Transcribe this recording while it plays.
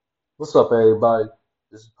What's up, everybody?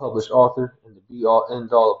 This is published author and the be all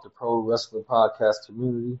end all of the pro wrestling podcast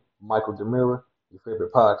community, Michael Demira, your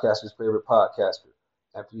favorite podcaster's favorite podcaster.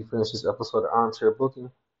 After you finish this episode of Armchair Booking,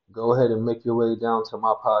 go ahead and make your way down to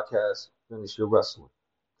my podcast, Finish Your Wrestling.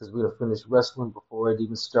 Because we're going to finish wrestling before it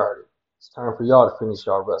even started. It's time for y'all to finish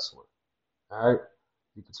y'all wrestling. All right?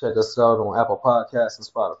 You can check us out on Apple Podcasts and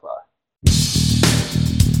Spotify.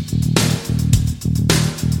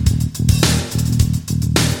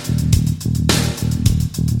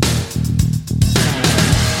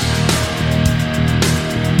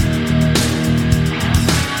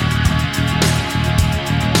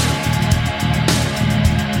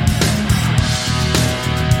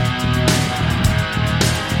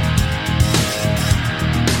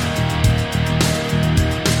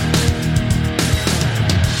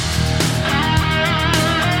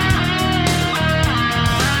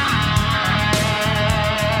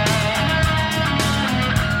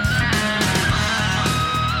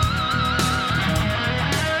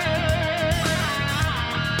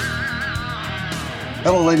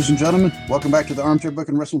 Hello, ladies and gentlemen. Welcome back to the Armchair Book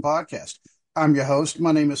and Wrestling Podcast. I'm your host.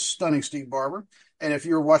 My name is Stunning Steve Barber. And if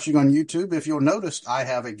you're watching on YouTube, if you'll notice, I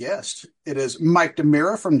have a guest. It is Mike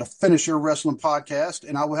Demira from the Finish Your Wrestling Podcast.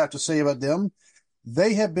 And I will have to say about them,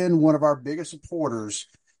 they have been one of our biggest supporters.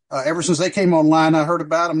 Ever since they came online, I heard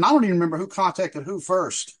about them. And I don't even remember who contacted who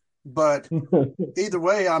first. But either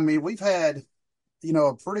way, I mean, we've had,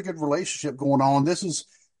 a pretty good relationship going on. This is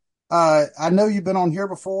I know you've been on here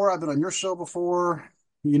before. I've been on your show before.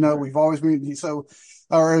 We've always been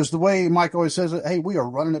or as the way Mike always says it, hey, we are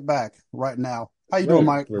running it back right now. How you doing,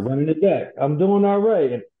 Mike? We're running it back. I'm doing all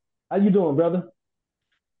right. How you doing, brother?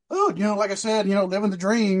 Oh, like I said, living the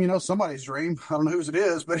dream, somebody's dream. I don't know whose it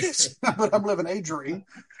is, but but I'm living a dream.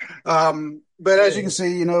 But as you can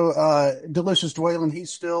see, Delicious Dwaylen,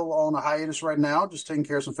 he's still on a hiatus right now, just taking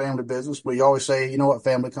care of some family business. But you always say,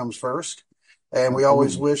 family comes first. And we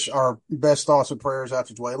always wish our best thoughts and prayers out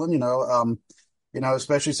to Dwaylen,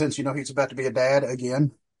 especially since, he's about to be a dad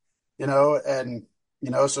again, and,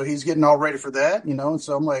 so he's getting all ready for that, and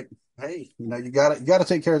so I'm like, hey, you gotta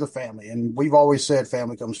take care of the family. And we've always said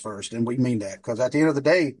family comes first. And we mean that because at the end of the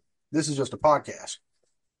day, this is just a podcast,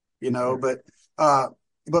 but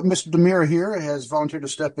Mr. Demira here has volunteered to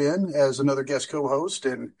step in as another guest co-host.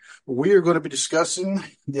 And we are going to be discussing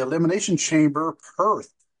the Elimination Chamber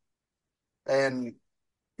Perth. And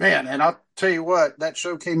man, and I'll tell you what, that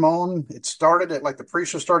show came on. It started at the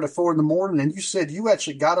pre-show started at 4 a.m. And you said you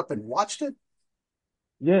actually got up and watched it?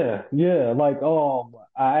 Yeah.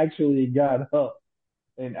 I actually got up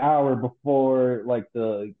an hour before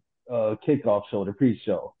the kickoff show, the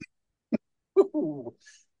pre-show. Ooh.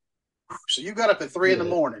 So you got up at 3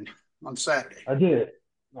 a.m. on Saturday. I did.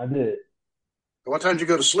 What time did you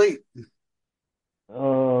go to sleep?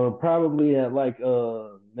 Probably at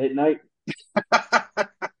midnight.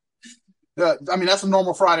 I mean, that's a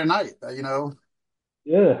normal Friday night,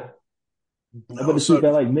 Yeah. I went to sleep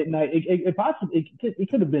at midnight. It possibly it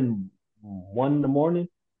could have been 1 a.m.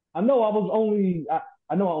 I know I only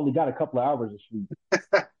got a couple of hours of sleep.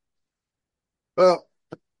 Well,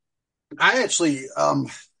 I actually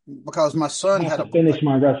because my son had to finish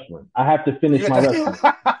my wrestling. I have to finish my wrestling.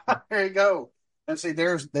 There you go. And see,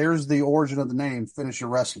 there's the origin of the name, Finish Your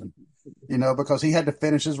Wrestling. Because he had to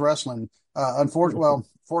finish his wrestling.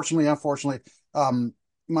 Fortunately,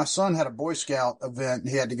 my son had a Boy Scout event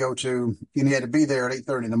he had to go to, and he had to be there at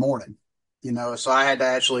 8:30 in the morning. So I had to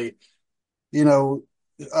actually,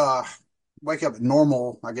 wake up at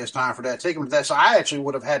normal, I guess, time for that, take him to that. So I actually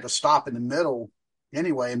would have had to stop in the middle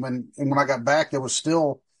anyway. And when I got back, there was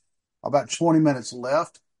still about 20 minutes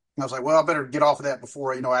left. And I was like, well, I better get off of that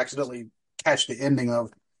before, I accidentally catch the ending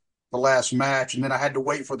of the last match. And then I had to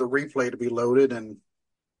wait for the replay to be loaded.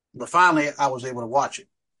 But finally I was able to watch it,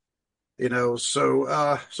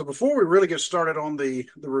 so before we really get started on the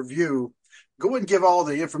review, go ahead and give all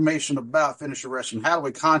the information about Finish Your Wrestling. How do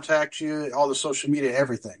we contact you? All the social media,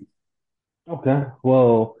 everything. Okay.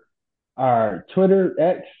 Well, our Twitter,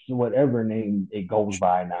 X, whatever name it goes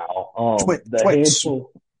by now. Twix.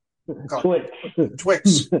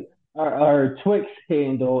 Twix. Our Twix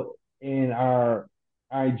handle and our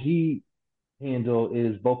IG handle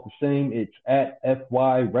is both the same. It's at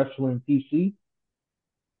FY Wrestling PC.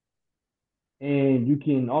 And you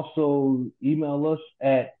can also email us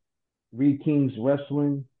at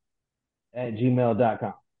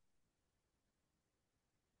rekingswrestling@gmail.com.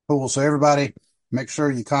 Cool. So everybody, make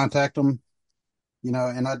sure you contact them.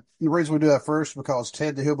 The reason we do that first because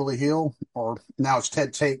Ted the Hillbilly Hill, or now it's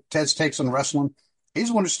Ted's Takes on Wrestling. He's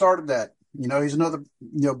the one who started that. He's another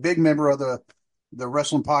big member of the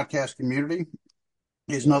wrestling podcast community.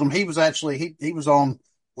 He's another one. He was actually he was on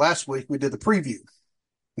last week. We did the preview,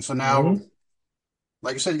 and so now, Mm-hmm.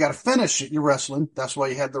 like I said, you got to finish your wrestling. That's why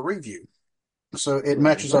you had the review. So it Right,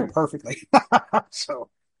 matches up right. perfectly. so,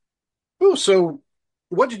 ooh, so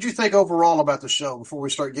what did you think overall about the show before we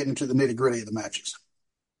start getting into the nitty gritty of the matches?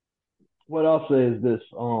 What I'll say is this: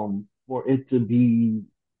 for it to be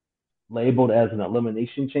labeled as an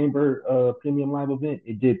elimination chamber premium live event,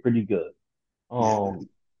 it did pretty good. Yeah, Um,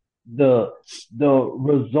 the the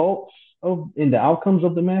results of and the outcomes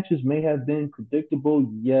of the matches may have been predictable,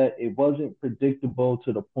 yet it wasn't predictable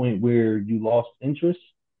to the point where you lost interest.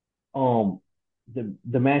 Um,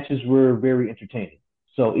 the matches were very entertaining.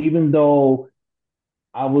 So even though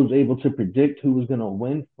I was able to predict who was going to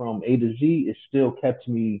win from A to Z, it still kept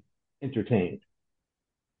me entertained.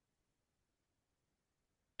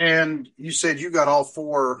 and you said you got all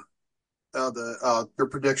four the your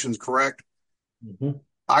predictions correct. Mm-hmm.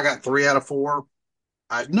 I got 3 out of 4.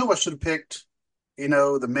 I knew I should have picked,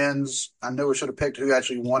 the men's. I knew I should have picked who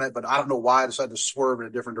actually won it, but I don't know why I decided to swerve in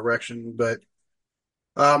a different direction. But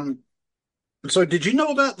um, so did you know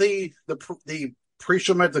about the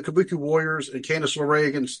pre-show match, the Kabuki Warriors and Candice LeRae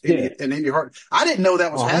against Yeah. Indy Hart? I didn't know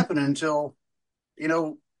that was Uh-huh. happening until you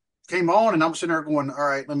know came on, and I'm sitting there going, "All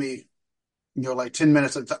right, let me." Like 10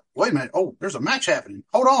 minutes. Wait a minute. Oh, there's a match happening.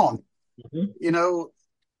 Hold on. Mm-hmm. You know,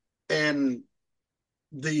 and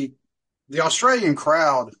the the Australian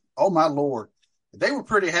crowd. Oh my lord, they were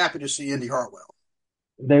pretty happy to see Indy Hartwell.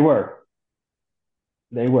 They were.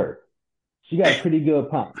 They were. She got a And, pretty good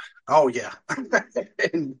pump. oh yeah,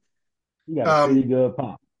 and She got a pretty um, good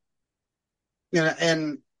pump.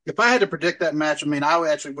 and if I had to predict that match, I mean, I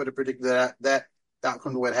actually would have predicted that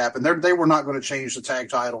outcome would happen. They were not going to change the tag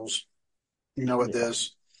titles, at Yeah.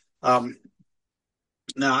 this. Um,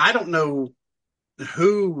 Now I don't know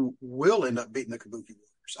who will end up beating the Kabuki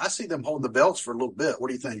Warriors. I see them holding the belts for a little bit. What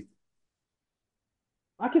do you think?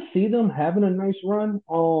 I could see them having a nice run.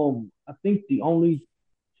 I think the only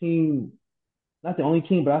team, not the only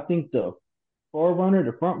team, but I think the forerunner,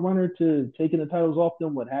 the front runner to taking the titles off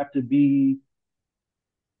them would have to be,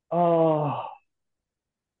 uh,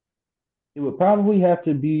 it would probably have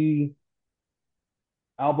to be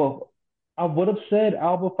Alba. I would have said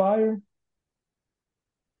Alba Fire.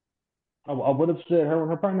 I would have said her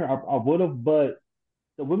and her partner. I would have, but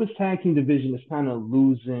the women's tag team division is kind of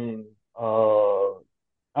losing.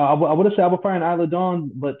 I would have said Alba Fire and Isla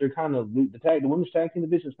Dawn, but they're kind of the women's tag team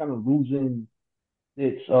division is kind of losing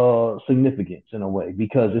its significance in a way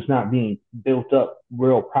because it's not being built up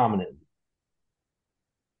real prominently.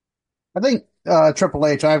 I think Triple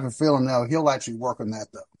H. I have a feeling though he'll actually work on that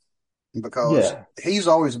though because Yeah, he's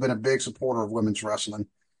always been a big supporter of women's wrestling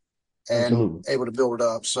and absolutely. able to build it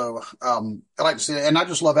up. So I like to see it, and I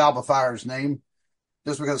just love Alba Fire's name.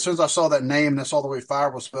 Just because as soon as I saw that name and I saw the way Fire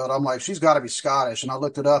was spelled, I'm like, she's got to be Scottish. And I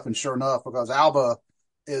looked it up, and sure enough, because Alba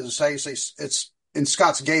is how you say it's in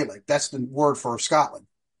Scots Gaelic. That's the word for Scotland.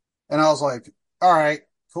 And I was like, all right,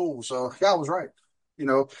 cool. So yeah, I was right.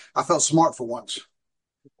 I felt smart for once.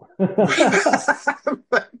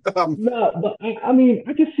 um, No, but I mean,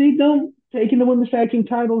 I can see them taking the women's tag team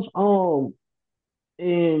titles.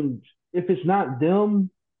 And if it's not them,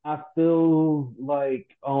 I feel like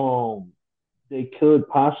they could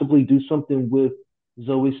possibly do something with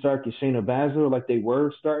Zoe Stark and Shayna Baszler, like they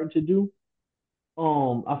were starting to do.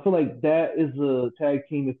 I feel like that is a tag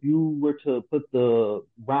team. If you were to put the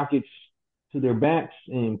Rockets to their backs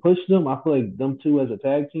and push them, I feel like them two as a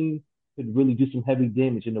tag team could really do some heavy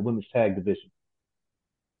damage in the women's tag division.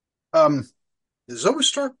 um, Zoe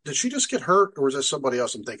Stark, did she just get hurt, or is that somebody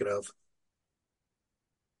else I'm thinking of?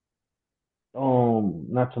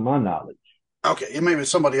 Not to my knowledge. Okay, it may be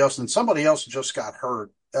somebody else, and somebody else just got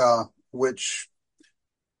hurt. Which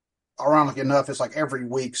ironically enough, it's like every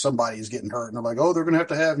week somebody is getting hurt, and they're like, "Oh, they're going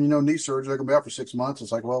to have, knee surgery. They're going to be out for 6 months."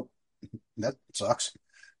 It's like, well, that sucks,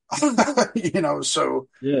 So,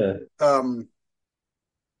 Yeah. um,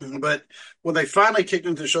 but when they finally kicked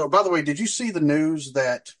into the show, by the way, did you see the news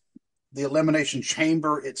that the Elimination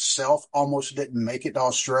Chamber itself almost didn't make it to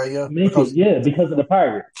Australia Make it, because yeah, because of the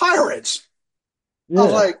pirates. pirates? Yeah. I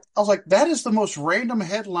was like, that is the most random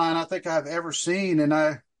headline I think I've ever seen, and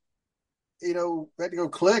I had to go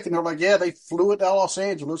click, and they're like, yeah, they flew it to Los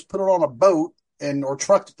Angeles, put it on a boat, or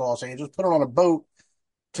trucked it to Los Angeles, put it on a boat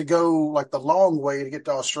to go like the long way to get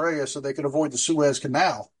to Australia so they could avoid the Suez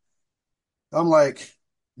Canal. I'm like,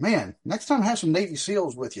 man, next time have some Navy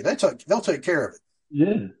SEALs with you. They'll take care of it.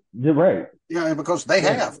 Yeah. You're right. Because they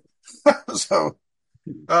Yeah. have. So,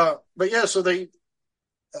 but yeah, so they,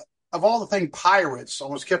 of all the thing, pirates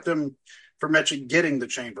almost kept them from actually getting the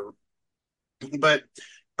chamber. But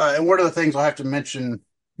And one of the things I have to mention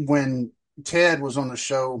when Ted was on the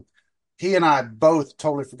show, he and I both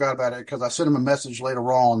totally forgot about it because I sent him a message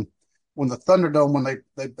later on when the Thunderdome, when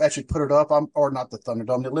they actually put it up, or not the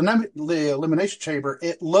Thunderdome, the Elimination Chamber,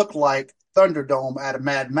 it looked like Thunderdome out of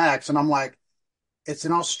Mad Max. And I'm like, it's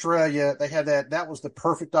in Australia. They had that. That was the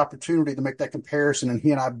perfect opportunity to make that comparison. And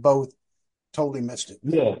he and I both totally missed it.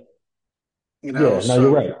 Yeah, You know, yeah. No, you're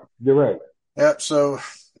so right. You're right. yeah, so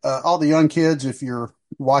all the young kids, if you're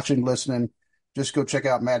watching, listening, just go check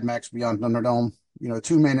out Mad Max Beyond Thunderdome. You know,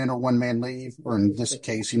 two men enter, one man leave, or in this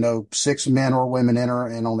case, six men or women enter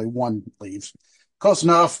and only one leaves. Close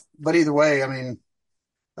enough, but either way, I mean,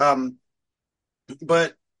 um,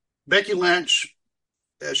 but Becky Lynch,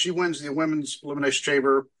 she wins the women's elimination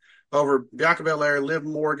chamber over Bianca Belair, Liv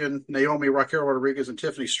Morgan, Naomi, Raquel Rodriguez, and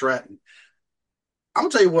Tiffany Stratton. I'm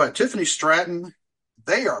gonna tell you what, Tiffany Stratton,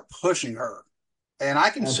 they are pushing her. And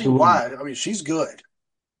I can see Absolutely. why. I mean, she's good.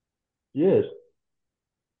 Yes.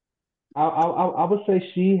 I would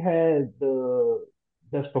say she had the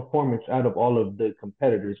best performance out of all of the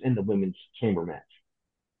competitors in the women's chamber match.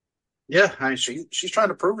 Yeah, I mean, she's trying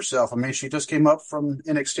to prove herself. I mean, she just came up from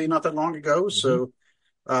NXT not that long ago, Hmm. so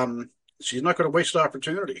she's not going to waste the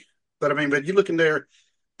opportunity. But I mean, but you look in there,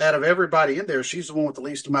 out of everybody in there, she's the one with the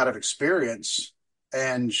least amount of experience,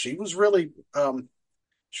 and she was really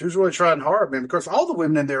trying hard, man. Because all the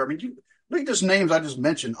women in there, I mean, you look at those names I just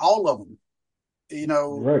mentioned, all of them,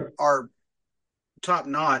 Right. are top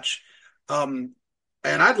notch. Um,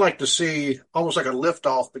 and I'd like to see almost like a lift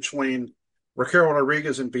off between Raquel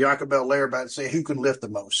Rodriguez and Bianca Belair about to say who can lift the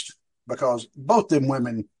most because both them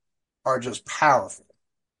women are just powerful.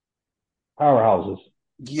 Powerhouses.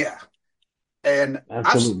 Yeah, and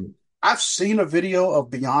Absolutely. I've seen a video of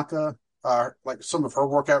Bianca, like some of her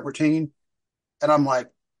workout routine, and I'm like,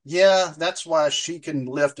 yeah, that's why she can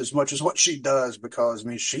lift as much as what she does because I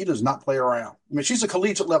mean she does not play around. I mean she's a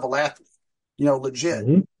collegiate level athlete, legit.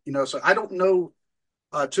 Hmm. So I don't know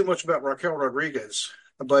too much about Raquel Rodriguez,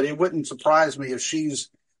 but it wouldn't surprise me if she's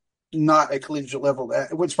not a collegiate level.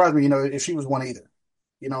 It wouldn't surprise me, if she was one either.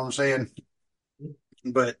 You know what I'm saying?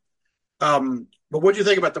 But what do you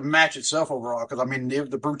think about the match itself overall? Because I mean,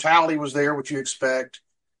 the brutality was there, what you expect.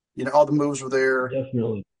 All the moves were there.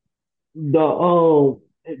 Definitely.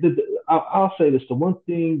 I'll say this: the one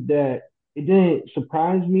thing that it didn't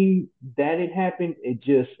surprise me that it happened.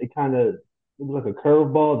 It kind of it was like a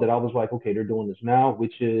curveball that I was like, okay, they're doing this now,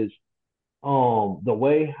 which is the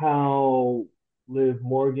way how Liv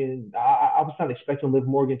Morgan. I was not expecting Liv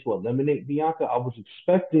Morgan to eliminate Bianca. I was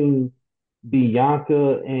expecting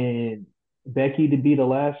Bianca and Becky to be the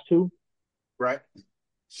last two, Right.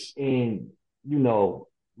 and you know,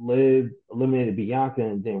 Liv eliminated Bianca,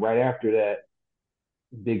 and then right after that,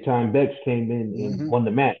 Big Time Bex came in and Hmm. won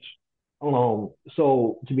the match.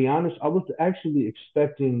 So to be honest, I was actually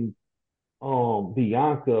expecting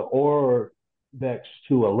Bianca or Bex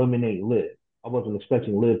to eliminate Liv. I wasn't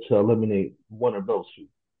expecting Liv to eliminate one of those two.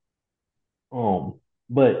 Um,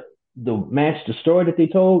 but the story that they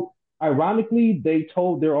told, ironically, they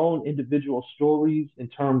told their own individual stories in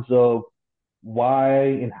terms of why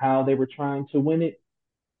and how they were trying to win it.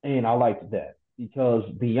 And I liked that because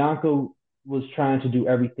Bianca was trying to do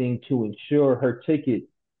everything to ensure her ticket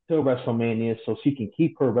to WrestleMania so she can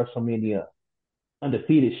keep her WrestleMania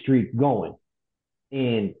undefeated streak going.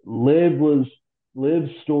 And Liv's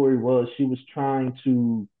story was she was trying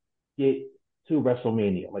to get to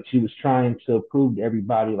WrestleMania. Like she was trying to prove to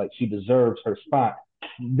everybody like she deserves her spot.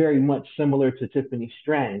 Very much similar to Tiffany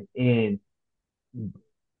Stratton. And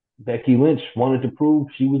Becky Lynch wanted to prove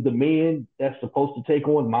she was the man that's supposed to take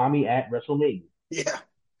on mommy at WrestleMania. Yeah.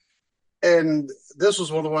 And this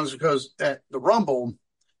was one of the ones because at the Rumble,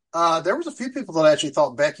 there was a few people that actually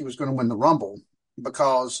thought Becky was going to win the Rumble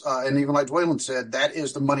because, and even like Dwaylen said, that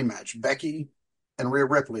is the money match. Becky and Rhea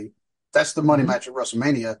Ripley, that's the money Mm-hmm. match at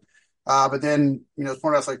WrestleMania. But then, it's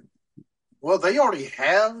pointed out, like, well, they already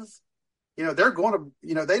have, they're going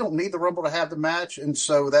to, they don't need the Rumble to have the match. And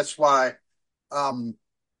so that's why, um,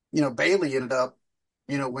 Bailey ended up,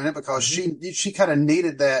 winning because Mm-hmm. she kind of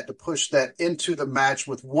needed that to push that into the match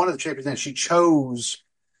with one of the champions. And she chose,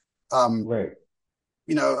 um, Right.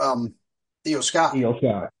 you know, um, Io Sky. Io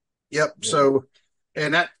Sky. Yep. Yeah. So,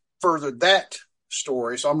 and that furthered that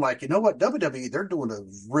story. So I'm like, you know what? WWE, they're doing a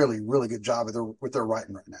really, really good job with their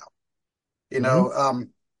writing right now. You know, Mm-hmm. um,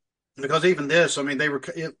 because even this, I mean,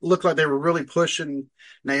 it looked like they were really pushing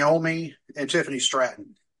Naomi and Tiffany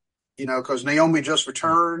Stratton, because Naomi just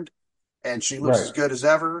returned and she looks as Right. good as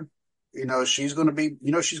ever. She's going to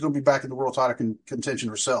be back in the world title contention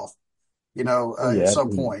herself, Oh yeah, at some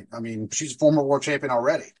absolutely. point. I mean, she's a former world champion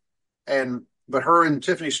already. And, But her and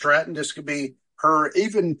Tiffany Stratton, this could be her,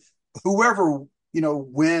 even whoever,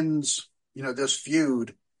 wins, this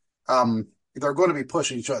feud, they're going to be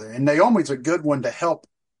pushing each other. And Naomi's a good one to help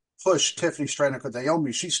push Tiffany Stratton because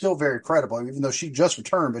Naomi, she's still very credible, even though she just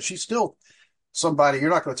returned, but she's still somebody you're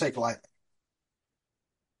not going to take lightly.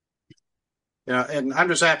 And I'm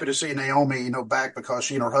just happy to see Naomi, back because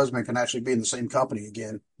she and her husband can actually be in the same company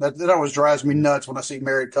again. That always drives me nuts when I see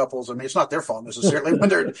married couples. I mean, it's not their fault necessarily when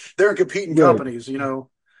they're in competing Right. companies. Make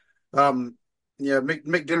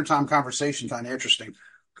dinner time conversation kind of interesting.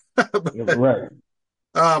 Right.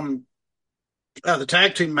 The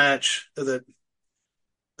tag team match, the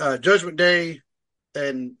Judgment Day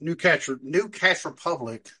and New Catch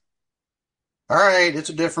Republic. All right, it's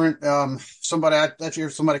a different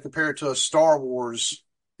somebody compare it to a Star Wars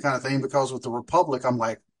kind of thing because with the Republic, I'm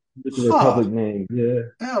like, With the Republic name, yeah.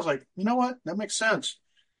 I was like, you know what? That makes sense.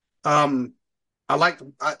 I like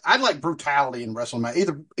brutality in wrestling,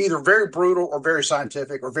 either very brutal or very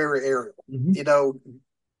scientific or very aerial. Mm-hmm.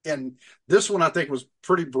 And this one I think was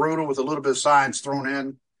pretty brutal with a little bit of science thrown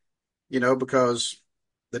in, because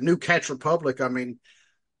the New Catch Republic, I mean,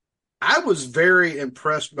 I was very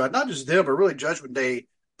impressed by not just them, but really Judgment Day,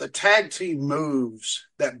 the tag team moves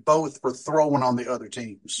that both were throwing on the other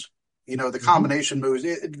teams. The combination moves.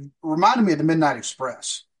 It reminded me of the Midnight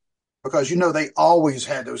Express because, they always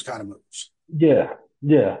had those kind of moves. Yeah,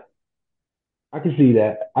 yeah. I can see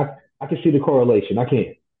that. I can see the correlation. I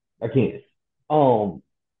can. I can. Um,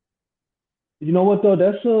 you know what though?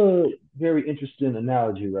 That's a very interesting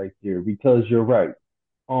analogy right there because you're right.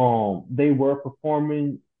 They were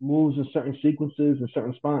performing moves in certain sequences and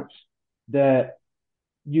certain spots that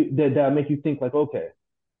that make you think like, okay,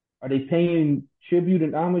 are they paying tribute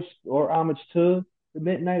and homage to the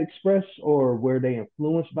Midnight Express, or were they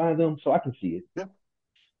influenced by them? So I can see it. Yeah.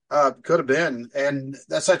 Could have been. And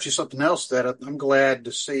that's actually something else that I'm glad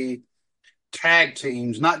to see tag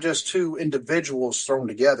teams, not just two individuals thrown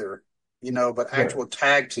together, but Right. actual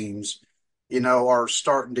tag teams, are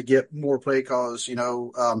starting to get more play because,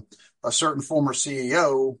 a certain former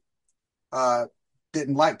CEO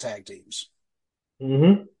didn't like tag teams,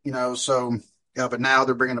 Mm-hmm. so, but now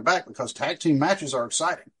they're bringing it back because tag team matches are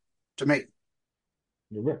exciting to me.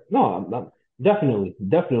 You're right. No, I'm definitely,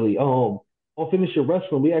 definitely. On Finish Your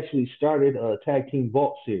Wrestling, we actually started a tag team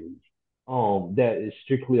vault series. That is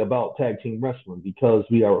strictly about tag team wrestling because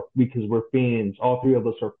we're fans. All three of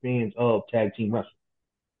us are fans of tag team wrestling.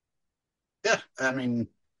 Yeah. I mean,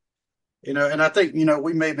 and I think,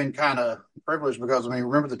 we may have been kind of privileged because, I mean,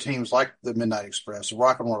 remember the teams like the Midnight Express, the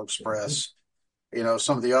Rock and Roll Express,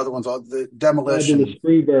 some of the other ones, the Fabulous Demolition.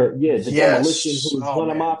 Freebird, yeah, the Demolition, Yes. who is Oh, one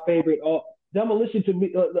of my man. favorite. Demolition to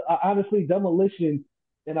me, honestly, Demolition,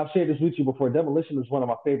 and I've shared this with you before. Demolition is one of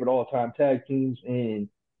my favorite all-time tag teams, and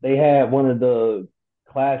they had one of the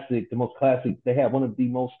classic, the most classic. They had one of the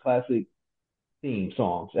most classic theme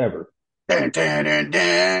songs ever. Dun, dun, dun,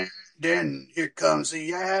 dun, dun. Here comes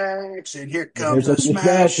the axe, and here And here comes the comes the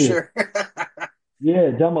smasher. smasher.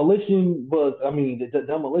 Yeah, Demolition was. I mean, the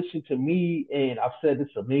Demolition to me, and I've said this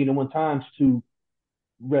a million and one times to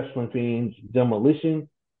wrestling fans, Demolition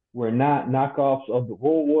were not knockoffs of the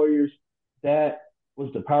Road Warriors. That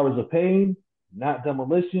was the Powers of Pain, not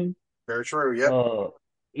Demolition. Very true. Yep. Uh,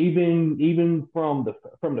 even from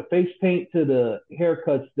the face paint to the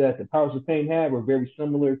haircuts that the Powers of Pain had were very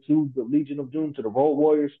similar to the Legion of Doom to the Road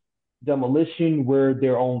Warriors. Demolition were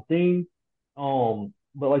their own thing.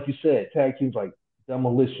 But like you said, tag teams like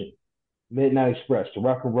Demolition, Midnight Express, the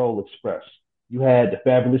Rock and Roll Express. You had the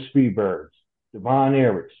Fabulous Freebirds, Devon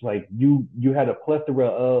Erics. Like you had a plethora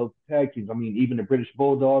of tag teams. I mean, even the British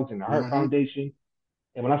Bulldogs and the Hart Mm-hmm. Foundation.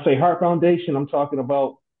 And when I say Hart Foundation, I'm talking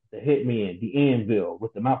about the Hitman, the Anvil,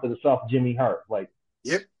 with the Mouth of the South, Jimmy Hart, like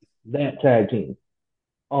Yep. that tag team.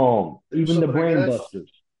 There's Even the something like Brain that.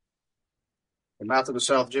 Busters. The Mouth of the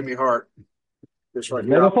South, Jimmy Hart. This The right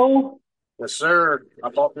here. Megaphone? Yes, sir. I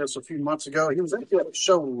bought this a few months ago. He was actually at a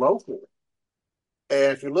show local.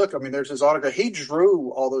 And if you look, I mean, there's his autograph. He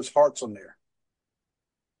drew all those hearts on there,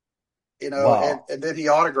 Wow. and then he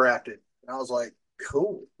autographed it. And I was like,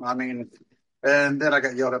 cool. I mean, and then I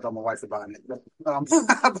got yelled at by my wife for buying it.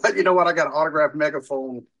 But you know what? I got an autographed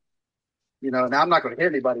megaphone. Now I'm not going to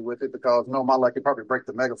hit anybody with it because no, my luck could probably break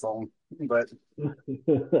the megaphone.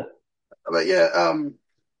 But yeah,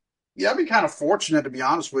 I've been kind of fortunate to be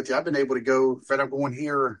honest with you. I've been able to go. In fact, I'm going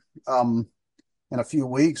here in a few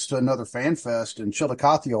weeks to another fan fest in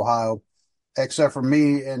Chillicothe, Ohio. Except for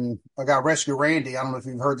me and I got Rescue Randy. I don't know if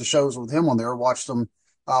you've heard the shows with him on there, watched them.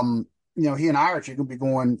 He and I are actually going to be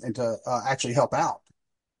going into actually help out.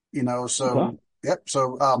 Okay. So yep.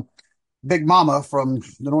 So Big Mama from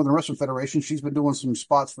the Northern Wrestling Federation, she's been doing some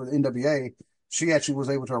spots for the NWA. She actually was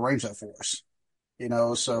able to arrange that for us,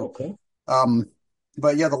 so, Okay. um,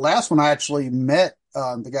 but yeah, the last one I actually met,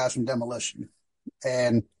 the guys from Demolition,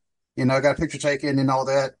 and, I got a picture taken and all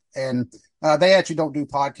that. And, they actually don't do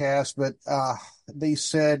podcasts, but, they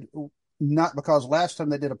said not because last time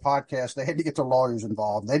they did a podcast, they had to get their lawyers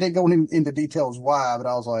involved. They didn't go into details why, but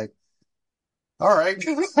I was like, all right,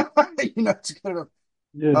 it's kind of,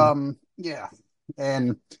 Yeah. yeah.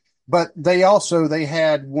 And but they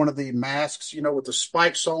had one of the masks, with the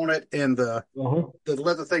spikes on it and Uh-huh. the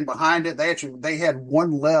leather thing behind it. They had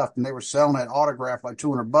one left and they were selling it autographed like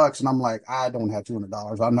 $200. And I'm like, I don't have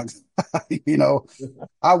 $200. I'm not,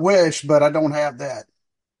 I wish, but I don't have that.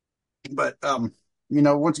 But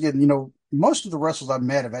once again, most of the wrestlers I've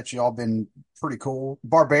met have actually all been pretty cool.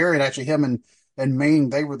 Barbarian, actually, him and Ming,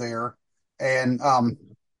 they were there, and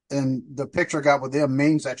the picture I got with them,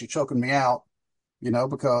 Ming's actually choking me out,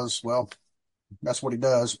 because well, that's what he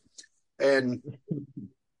does. And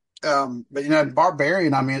but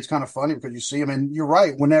Barbarian, I mean, it's kind of funny because you see him, and you're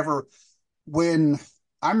right. When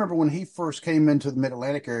I remember when he first came into the Mid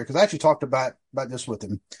Atlantic area, because I actually talked about this with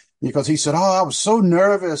him, because he said, "Oh, I was so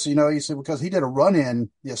nervous," he said because he did a run in.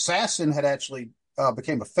 The Assassin had actually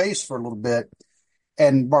became a face for a little bit,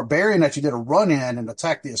 and Barbarian actually did a run in and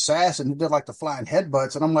attacked the Assassin. He did like the flying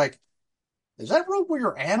headbutts, and I'm like, is that really where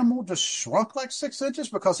your animal just shrunk like 6 inches?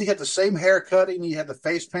 Because he had the same haircut and he had the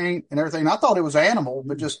face paint and everything. And I thought it was animal,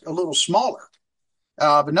 but just a little smaller.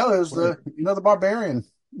 But no, it was Right. the Barbarian.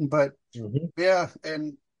 But Mm-hmm. yeah,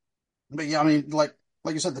 but yeah, I mean, like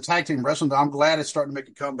you said, the tag team wrestling, I'm glad it's starting to make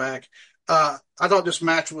a comeback. I thought this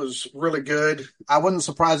match was really good. I wasn't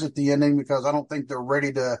surprised at the ending because I don't think they're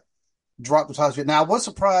ready to drop the titles yet. Now, I was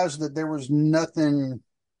surprised that there was nothing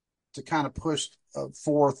to kind of push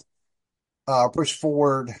forward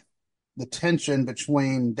the tension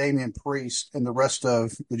between Damian Priest and the rest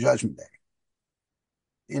of the Judgment Day.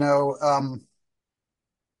 You know,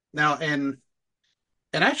 now and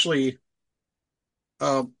actually,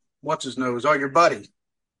 uh, what's his nose? Oh, your buddy,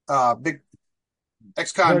 big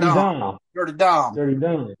ex-con Dirty Dom, Dom. Dirty Dom. Dirty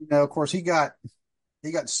Dom. Of course, he got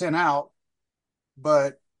sent out,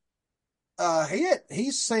 but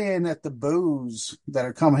he's saying that the boos that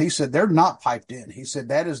are coming, he said they're not piped in. He said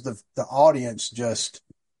that is the audience just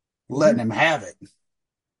letting Mm-hmm. him have it.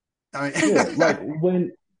 I Yeah, like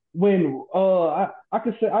mean, I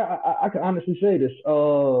could say I can honestly say this.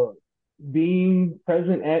 Being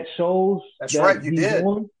present at shows that's right, that you he's did.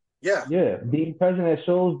 on, Yeah. yeah, being present at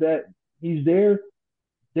shows that he's there,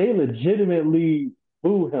 they legitimately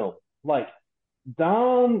boo him. Like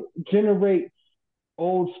Dom generates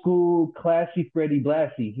old school classy Freddie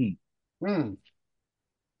Blassie heat. Hmm.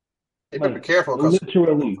 They better be Like careful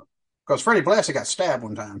literally. because Freddie Blassie got stabbed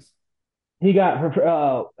one time. He got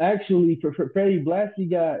actually for Freddie Blassie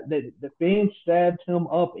got the fans stabbed him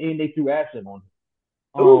up and they threw acid on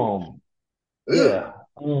him. Ooh. Ooh. Yeah.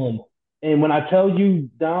 And when I tell you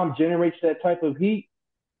Dom generates that type of heat,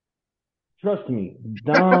 trust me,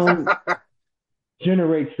 Dom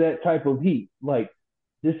generates that type of heat. Like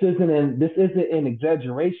this isn't an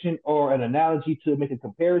exaggeration or an analogy to make a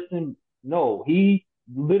comparison. No, he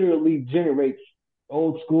literally generates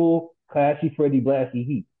old school classy Freddie Blassie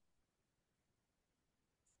heat.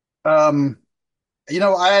 um,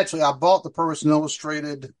 I bought the Pro Wrestling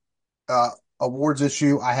Illustrated uh awards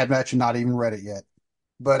issue. I have actually not even read it yet,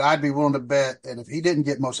 but I'd be willing to bet that if he didn't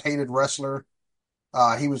get most hated wrestler,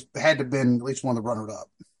 he had to have been at least one of the runner up.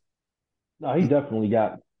 No, he definitely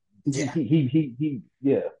got Yeah.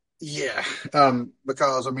 yeah. Yeah.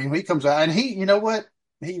 Because I mean, when he comes out and you know what?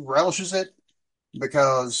 He relishes it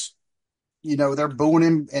because, they're booing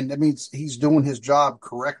him and that means he's doing his job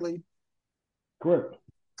correctly. Correct.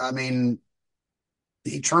 I mean,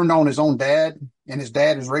 he turned on his own dad, and his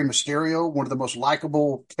dad is Rey Mysterio, one of the most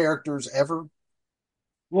likable characters ever.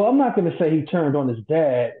 Well, I'm not gonna say he turned on his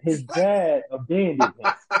dad. His dad abandoned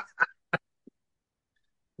him.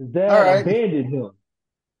 His All dad right. abandoned him.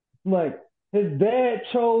 Like his dad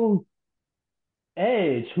chose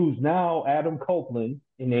Edge, who's now Adam Copeland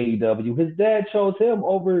in AEW. His dad chose him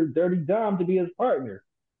over Dirty Dom to be his partner.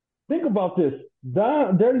 Think about this.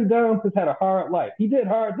 Dirty Dom has had a hard life. He did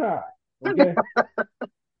hard times. Okay.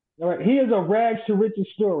 All right. He is a rags to riches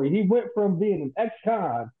story. He went from being an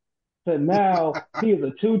ex-con to now he is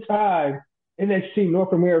a two-time NXT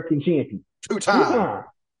North American champion. Two Two time. times.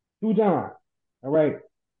 Two times. All right.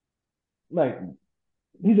 Like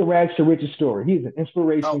he's a rags to riches story. He's an Oh,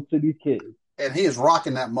 inspiration to these kids. and he is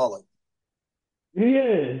rocking that mullet. He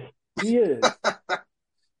is. He is.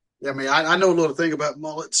 Yeah, I mean, I know a little thing about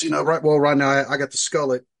mullets, right? Well, right now I got the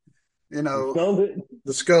skullet, you The know, skull.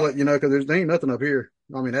 the skullet, because there ain't nothing up here.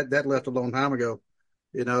 I mean, that left a long time ago,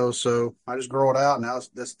 so I just grow it out now.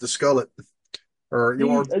 That's the skullet. Or See,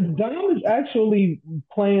 your Dom is actually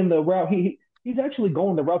playing the route. He's actually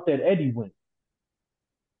going the route that Eddie went.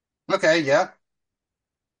 okay, yeah,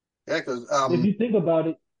 yeah, because If you think about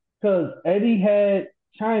it, because Eddie had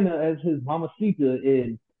China as his mamacita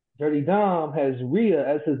and Dirty Dom has Rhea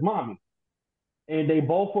as his mommy. And they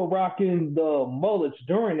both were rocking the mullets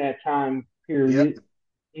during that time yep. period.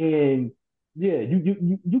 And yeah,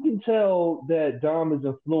 you can tell that Dom is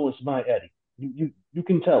influenced by Eddie. You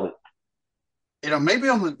can tell it. Maybe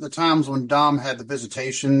on the times when Dom had the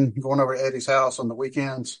visitation going over to Eddie's house on the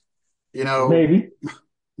weekends, you know, Maybe.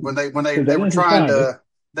 when they when they Because they that were is his trying finest.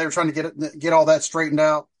 to get all that straightened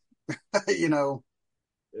out, you know.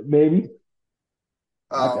 Maybe.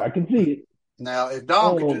 Uh, I can see it. Now, if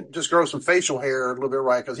Dom could Um just grow some facial hair a little bit,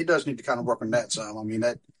 right, because he does need to kind of work on that some. I mean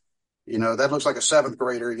that looks like a seventh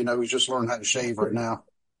grader. Who's just learning how to shave right now.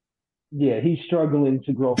 yeah, he's struggling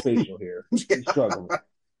to grow facial hair. He's Yeah. struggling.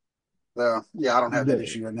 So yeah, I don't He have that does.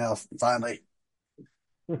 issue right now. Finally.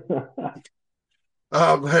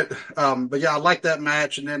 But yeah, I like that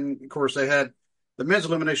match. And then of course they had the men's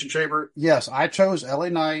elimination chamber. Yes, I chose LA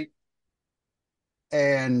Knight,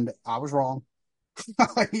 and I was wrong.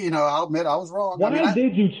 I'll admit I was wrong. I mean, Why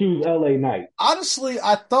did you choose LA Knight? honestly,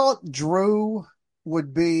 I thought Drew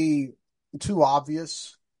would be too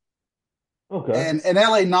obvious, Okay. and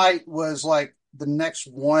LA Knight was like the next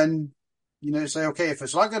one. Say okay, if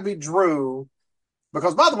it's not going to be Drew,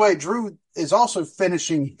 because by the way, Drew is also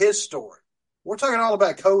finishing his story. We're talking all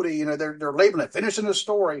about Cody. They're labeling it finishing his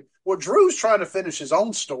story. Well, Drew's trying to finish his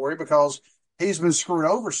own story because he's been screwed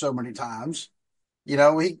over so many times. He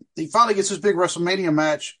finally gets his big WrestleMania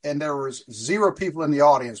match, and there was zero people in the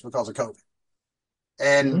audience because of COVID.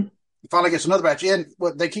 And Mm-hmm. he finally gets another match in.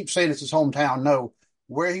 What they keep saying it's his hometown. No,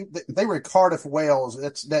 they were in Cardiff, Wales.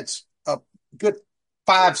 That's a good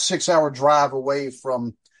 5-6 hour drive away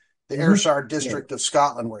from the Mm-hmm. Ayrshire Yeah. district of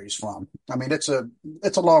Scotland where he's from. I mean, it's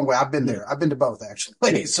a long way. I've been Yeah. there. I've been to both actually.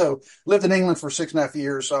 Yeah. So lived in England for 6.5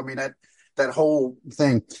 years. So I mean that whole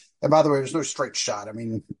thing. And by the way, there's no straight shot. I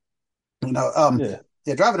mean, you know, um, Yeah.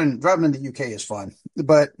 yeah, driving in the UK is fun,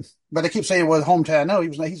 but they keep saying, well, hometown. No,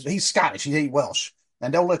 he's Scottish. He ain't Welsh,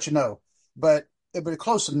 and they'll let you know. But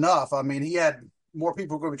close enough. I mean, he had more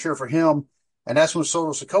people going to cheer for him, and that's when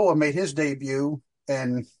Solo Sikoa made his debut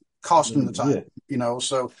and cost him the Yeah. title.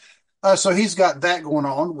 So he's got that going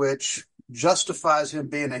on, which justifies him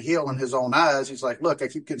being a heel in his own eyes. He's like, look, I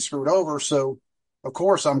keep getting screwed over, so of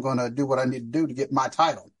course I'm going to do what I need to do to get my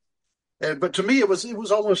title. But to me, it was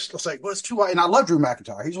almost it's like, well, it's too. And I love Drew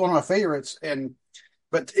McIntyre; he's one of my favorites.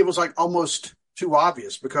 But it was like almost too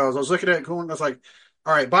obvious because I was looking at it going, I was like,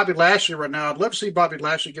 all right, Bobby Lashley right now. I'd love to see Bobby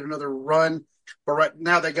Lashley get another run, but right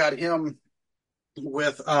now they got him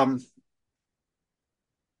with oh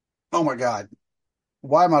my god,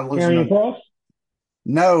 why am I losing Karrion them? Cross.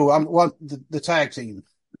 No, I'm what the tag team,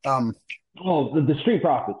 um, Oh, the Street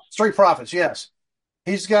Profits. Street Profits. Yes,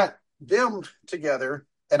 he's got them together,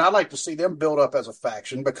 and I like to see them build up as a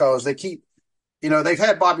faction because they keep they've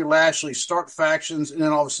had Bobby Lashley start factions and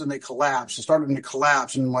then all of a sudden they collapse. They started to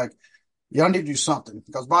collapse and like, y'all need to do something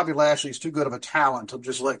because Bobby Lashley is too good of a talent to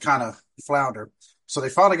just let kind of flounder. So they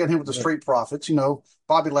finally got him with the Yeah. Street Profits.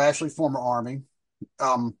 Bobby Lashley, former Army,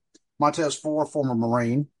 um, Montez Ford, former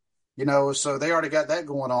Marine. So they already got that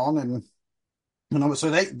going on, and so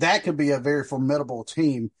that could be a very formidable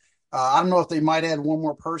team. I don't know if they might add one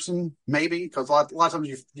more person, maybe because a lot of times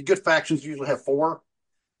you good factions usually have four.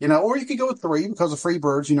 Or you could go with three because of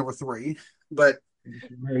Freebirds, with three. But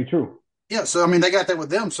Very true. yeah, so I mean, they got that with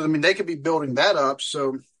them. So I mean, they could be building that up.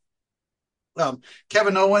 So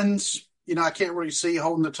Kevin Owens, I can't really see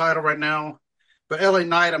holding the title right now. But LA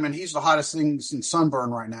Knight, I mean, he's the hottest thing since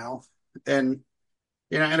Sunburn right now. And,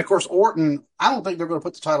 and of course, Orton, I don't think they're going to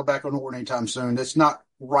put the title back on Orton anytime soon. It's not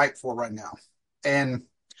right for right now. And,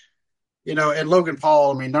 and Logan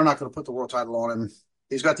Paul, I mean, they're not going to put the world title on him.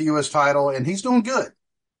 He's got the U.S. title and he's doing good.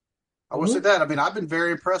 I will say Mm-hmm. that. I mean, I've been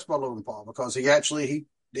very impressed by Logan Paul because he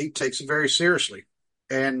takes it very seriously,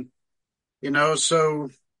 and so.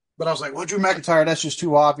 But I was like, well, Drew McIntyre, that's just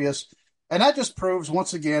too obvious, and that just proves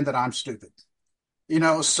once again that I'm stupid.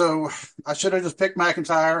 So I should have just picked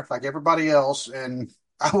McIntyre like everybody else, and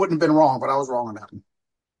I wouldn't have been wrong, but I was wrong on that one.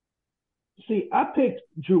 See, I picked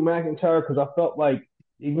Drew McIntyre because I felt like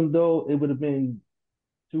even though it would have been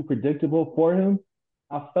too predictable for him,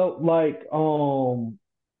 I felt like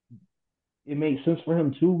it made sense for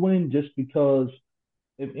him to win just because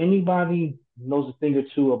if anybody knows a thing or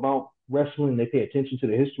two about wrestling, they pay attention to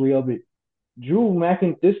the history of it.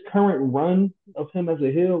 This current run of him as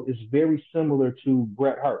a heel is very similar to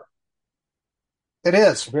Bret Hart. It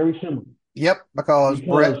is. Very similar. Yep, because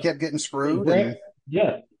Because Brett kept getting screwed Bret, and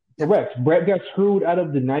yes, yep, correct. Bret got screwed out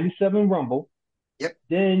of the '97 Rumble. yep,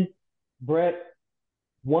 Then Bret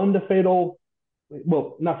won the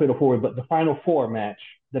well, not fatal four, but the final four match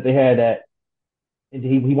that they had and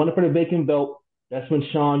he won it for the vacant belt. That's when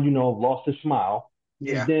Shawn, lost his smile. And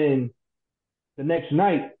yeah. then the next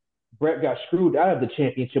night, Bret got screwed out of the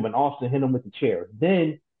championship and Austin hit him with the chair.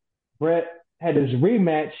 Then Bret had his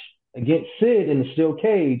rematch against Sid in the steel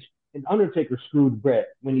cage, and Undertaker screwed Bret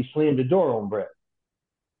when he slammed the door on Bret.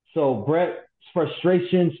 So Bret's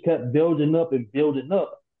frustrations kept building up and building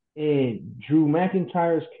up. And Drew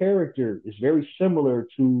McIntyre's character is very similar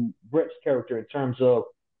to Bret's character in terms of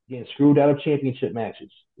getting screwed out of championship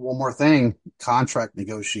matches. One more thing, contract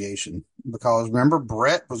negotiation. Because remember,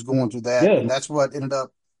 Brett was going through that, and Yeah, that's what ended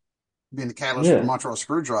up being the catalyst for the yeah. Montreal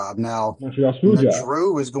Screwjob. Now, Montreal Screwjob.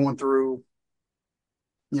 Drew is going through,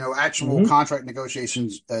 actual Mm-hmm. contract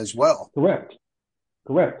negotiations as well. Correct.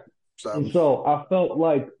 Correct. So, And so I felt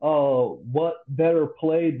like, what better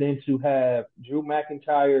play than to have Drew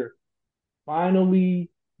McIntyre finally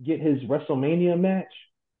get his WrestleMania match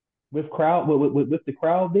with the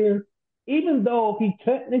crowd there, even though he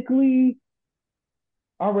technically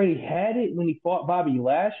already had it when he fought Bobby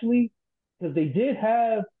Lashley, because they did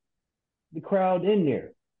have the crowd in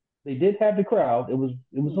there. They did have the crowd. It was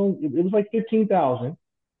like 15,000,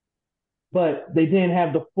 but they didn't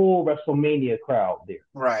have the full WrestleMania crowd there.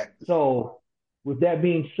 right. So, with that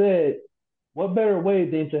being said, what better way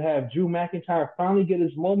than to have Drew McIntyre finally get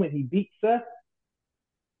his moment? He beat Seth,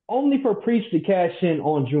 only for Priest to cash in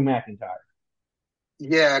on Drew McIntyre.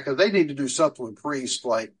 Yeah, because they need to do something with Priest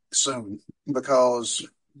like soon. Because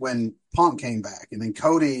when Punk came back, and then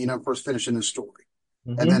Cody, of course, finishing his story,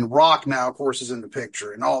 and Mm-hmm. then Rock now, of course, is in the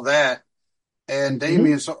picture and all that. And Mm-hmm.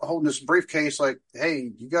 Damien's holding this briefcase, like,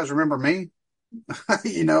 "Hey, you guys remember me?" I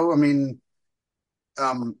mean,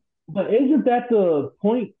 um, But isn't that the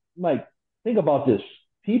point? Like, think about this.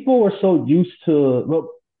 People are so used to, well,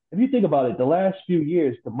 if you think about it, the last few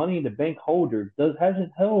years, the Money in the Bank holder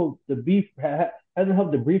hasn't held the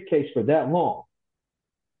briefcase for that long.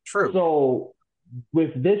 true. So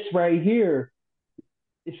with this right here,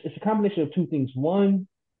 it's a combination of two things. One,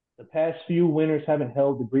 the past few winners haven't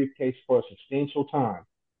held the briefcase for a substantial time.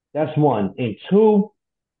 That's one. And two,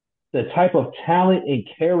 the type of talent and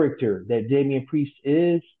character that Damian Priest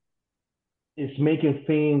is making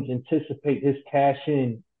fans anticipate his cash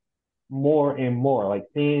in more and more. Like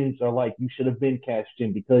fans are like, you should have been cashed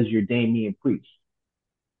in because you're Damian Priest.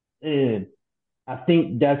 And I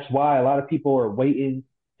think that's why a lot of people are waiting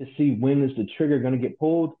to see when is the trigger going to get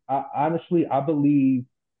pulled. I believe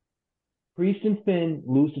Priest and Finn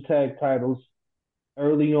lose the tag titles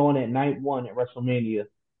early on at night one at WrestleMania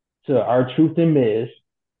to R-Truth and Miz.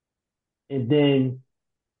 And then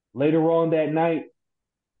later on that night,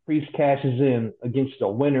 Priest cashes in against the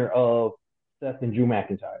winner of Seth and Drew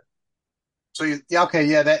McIntyre. So, yeah, okay,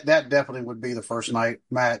 yeah, that definitely would be the first night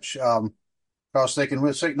match. I was thinking,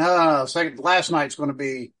 no, second, last night's going to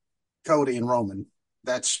be Cody and Roman.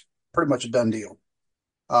 That's pretty much a done deal.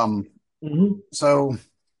 Mm-hmm. So,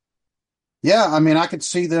 yeah, I mean, I could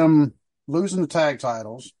see them losing the tag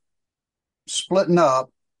titles, splitting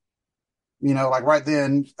up, like right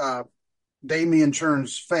then, Damian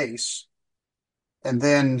turns face, and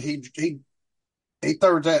then throws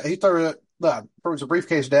a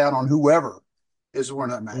briefcase down on whoever is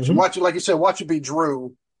winning that match. And Mm-hmm. watch it, like you said, watch it be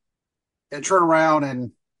Drew and turn around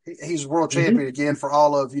and he's world champion Mm-hmm. again for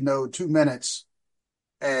all of, 2 minutes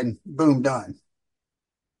and boom, done.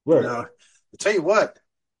 Right. I tell you what,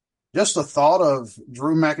 just the thought of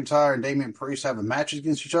Drew McIntyre and Damian Priest having matches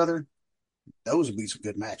against each other, those would be some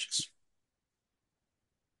good matches,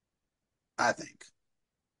 I think.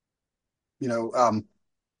 You know, um,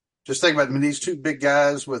 just think about it. I mean, these two big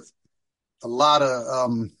guys with a lot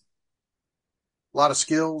of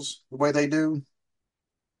skills, the way they do,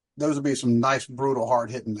 those would be some nice, brutal,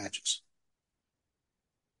 hard hitting matches.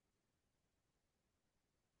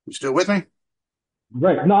 You still with me?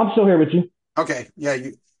 Right. No, I'm still here with you. Okay. Yeah,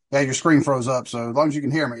 your screen froze up. So as long as you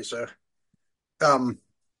can hear me. So, um,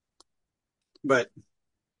 but,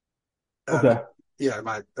 uh, Okay. yeah,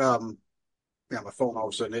 my phone all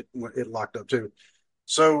of a sudden it locked up too.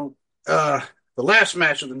 So, uh, the last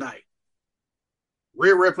match of the night,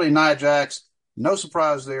 Rhea Ripley, Nia Jax. No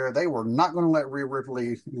surprise there. They were not going to let Rhea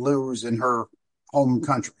Ripley lose in her home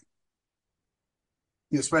country,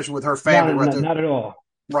 especially with her family Not, right not, there. not at all.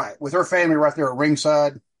 Right. With her family right there at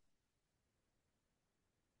ringside.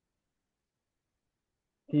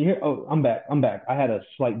 Can you hear? Oh, I'm back. I'm back. I had a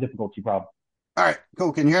slight difficulty problem. All right,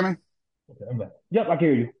 cool. Can you hear me? Okay, I'm back. Yep, I can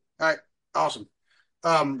hear you. All right, awesome.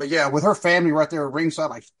 But yeah, with her family right there at ringside,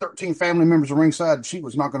 like 13 family members at ringside, she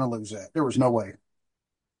was not going to lose that. There was no way.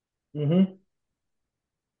 Mm-hmm.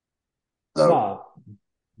 So, Nah,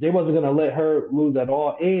 they wasn't gonna let her lose at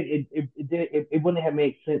all, and it wouldn't have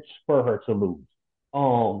made sense for her to lose.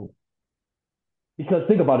 Um, because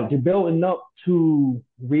think about it, they're building up to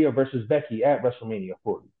Rhea versus Becky at WrestleMania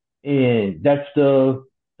 40, and that's the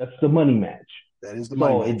money match. that is the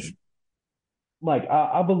money So it match. like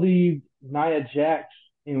I believe Nia Jax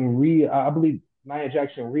and Rhea. I believe Nia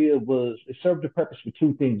Jax and Rhea was it served the purpose for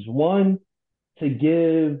two things. One, to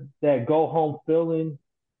give that go home feeling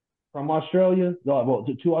from Australia, well,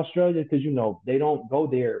 to Australia, because they don't go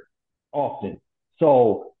there often.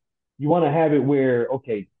 So you want to have it where,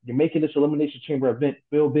 okay, you're making this Elimination Chamber event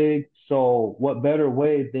feel big. So what better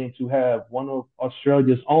way than to have one of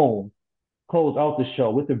Australia's own close out the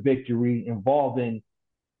show with a victory involving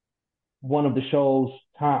one of the show's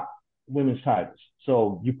top women's titles.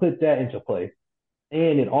 So you put that into play,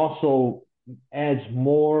 and it also adds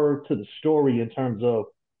more to the story in terms of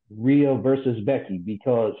Rhea versus Becky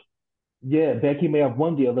because yeah, Becky may have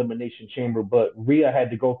won the Elimination Chamber, but Rhea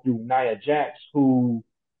had to go through Nia Jax, who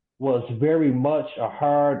was very much a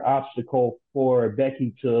hard obstacle for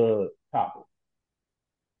Becky to topple.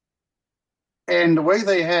 And the way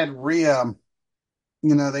they had Rhea,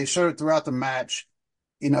 they showed it throughout the match,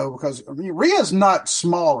 because I mean, Rhea's not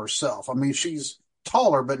small herself. I mean, she's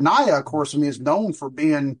taller, but Nia, of course, I mean, is known for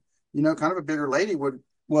being, kind of a bigger lady.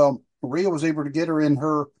 Well, Rhea was able to get her in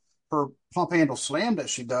her pump handle slam that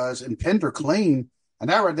she does and pinned her clean. And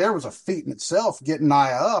that right there was a feat in itself, getting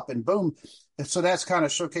Nia up and boom. And so that's kind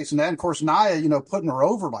of showcasing that. And of course, Nia, putting her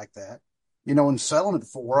over like that, and selling it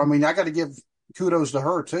for her. I mean, I got to give kudos to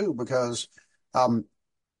her too, because um,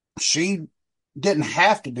 she didn't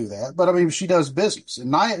have to do that, but I mean, she does business, and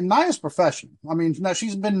Nia's professional. I mean, now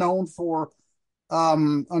she's been known for,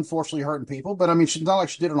 unfortunately hurting people, but I mean, she's not like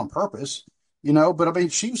she did it on purpose, but I mean,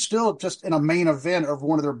 she was still just in a main event of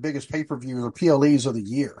one of their biggest pay-per-views or PLEs of the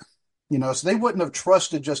year, so they wouldn't have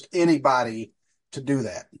trusted just anybody to do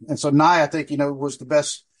that. And so Nia, I think, was the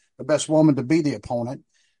best woman to be the opponent.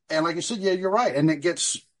 And like you said, yeah, you're right. And it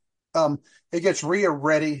gets Rhea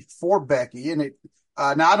ready for Becky, and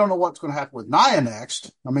now I don't know what's going to happen with Nia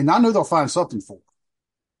next. I mean, I know they'll find something for her,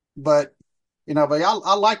 but but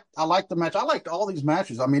I like the match. I liked all these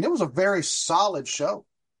matches. I mean, it was a very solid show.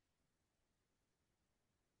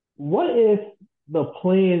 What if the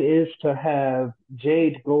plan is to have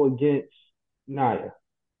Jade go against Nia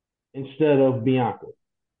instead of Bianca?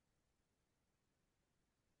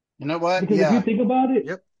 You know what? Because if you Yeah. think about it,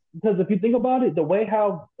 Yep. the way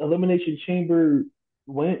how Elimination Chamber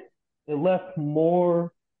went, it left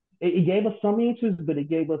more. It gave us some answers, but it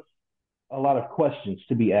gave us a lot of questions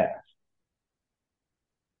to be asked.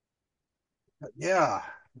 Yeah.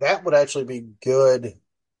 That would actually be good.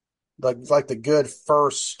 Like the good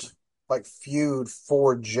first feud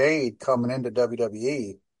for Jade coming into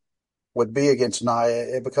WWE would be against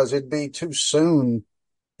Nia, because it'd be too soon.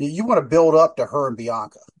 You want to build up to her and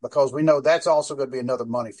Bianca, because we know that's also going to be another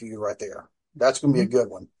money feud right there. That's going to be a Mm-hmm. good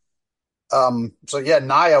one. So yeah,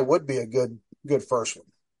 Nia would be a good first one.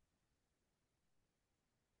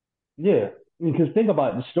 Yeah, because think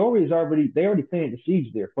about it, the story is they already planted the seeds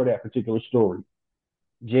there for that particular story.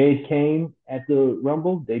 Jade came at the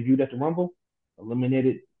Rumble, debuted at the Rumble,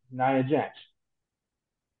 eliminated Nia Jax.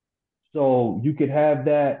 So you could have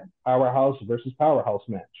that powerhouse versus powerhouse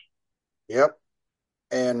match Yep.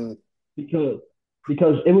 And because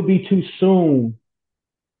it would be too soon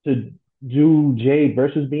to do Jade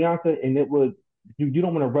versus Bianca, and you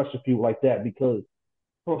don't want to rush a feud like that because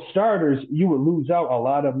for starters you would lose out a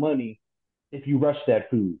lot of money if you rush that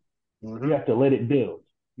feud. You mhm. have to let it build.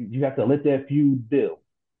 You have to let that feud build.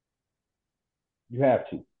 You have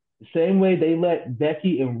to. The same way they let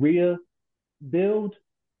Becky and Rhea build,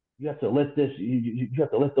 you have to let this. You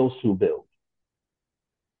have to let those two build.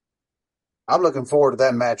 I'm looking forward to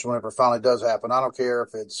that match whenever it finally does happen. I don't care if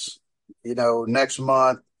it's, next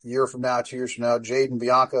month, year from now, 2 years from now, Jade and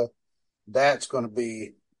Bianca. That's going to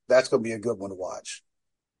be that's going to be a good one to watch.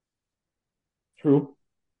 True.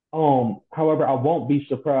 However, I won't be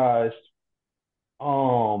surprised.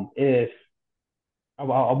 If I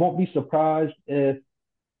won't be surprised if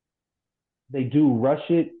they do rush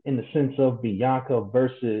it in the sense of Bianca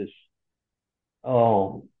versus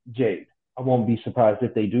Jade. I won't be surprised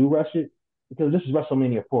if they do rush it because this is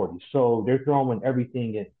WrestleMania 40, so they're throwing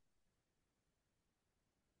everything in.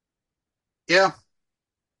 Yeah,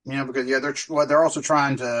 because they're also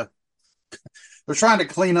trying to they're trying to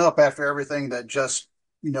clean up after everything that just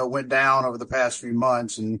went down over the past few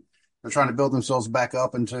months, and they're trying to build themselves back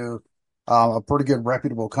up into a pretty good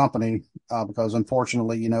reputable company because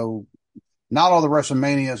unfortunately, not all the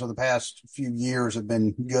WrestleManias of the past few years have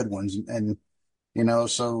been good ones, and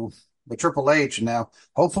so. But Triple H now,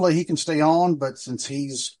 hopefully he can stay on, but since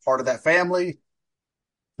he's part of that family,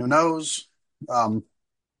 who knows? Don't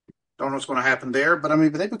know what's going to happen there, but I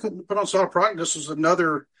mean, but they put on solid product. This was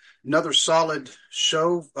another solid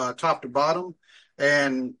show, top to bottom.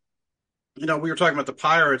 And we were talking about the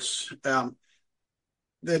Pirates. Then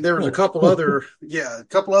there was a couple other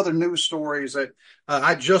news stories that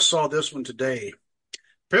I just saw this one today.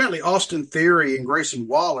 Apparently, Austin Theory and Grayson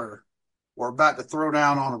Waller were about to throw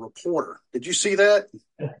down on a reporter. Did you see that?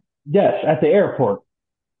 Yes, at the airport.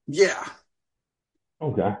 Yeah.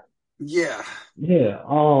 Okay. Yeah. Yeah.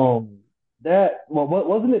 That what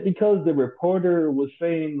wasn't it because the reporter was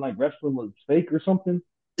saying like wrestling was fake or something?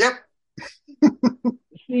 Yep.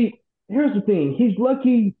 See, here's the thing. He's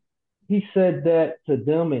lucky he said that to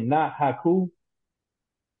them and not Haku.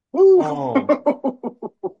 Woo. Um,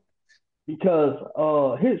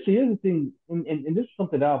 because here's the thing, and this is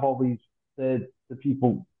something that I've always said to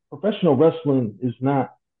people: professional wrestling is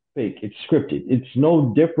not fake; it's scripted. It's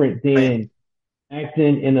no different Man. than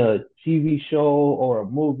acting in a TV show or a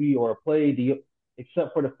movie or a play,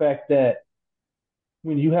 except for the fact that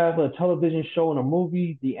when you have a television show and a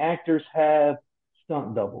movie, the actors have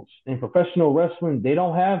stunt doubles. In professional wrestling, they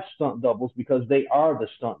don't have stunt doubles because they are the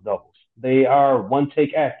stunt doubles. They are one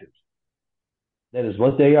take actors. That is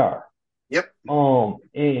what they are. Yep.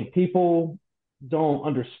 And people don't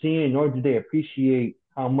understand nor do they appreciate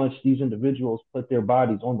how much these individuals put their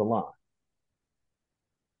bodies on the line.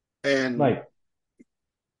 And like,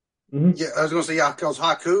 yeah, I was going to say, yeah, because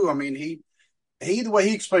Haku, I mean, he the way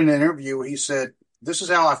he explained in the interview, he said, "This is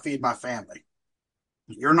how I feed my family.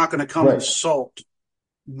 You're not going to come right. insult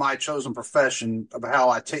my chosen profession of how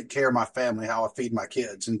I take care of my family, how I feed my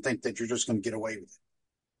kids, and think that you're just going to get away with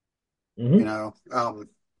it."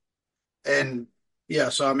 And yeah,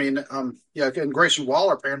 so I mean, yeah, and Grayson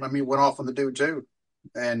Waller apparently, I mean, went off on the dude too,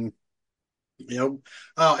 and and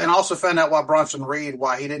also found out why Bronson Reed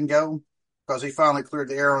why he didn't go because he finally cleared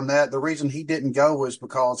the air on that. The reason he didn't go was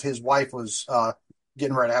because his wife was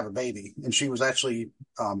getting ready to have a baby, and she was actually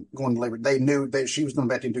going to labor. They knew that she was going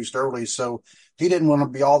to be induced early, so he didn't want to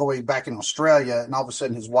be all the way back in Australia, and all of a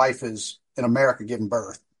sudden his wife is in America giving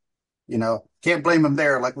birth. Can't blame him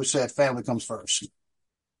there. Like we said, family comes first.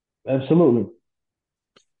 Absolutely.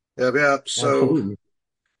 Yeah. So,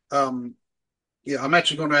 Absolutely. yeah, I'm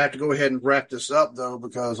actually going to have to go ahead and wrap this up though,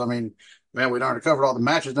 because I mean, man, we'd already covered all the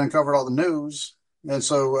matches, then covered all the news, and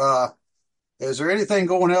so is there anything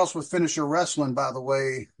going else with Finisher Wrestling, by the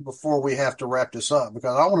way, before we have to wrap this up?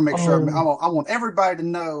 Because I want to make sure I want everybody to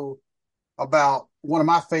know about one of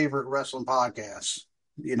my favorite wrestling podcasts.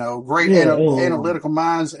 Great Yeah. analytical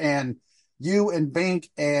minds, and you and Bink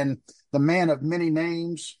and the man of many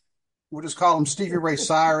names. We'll just call him Stevie Ray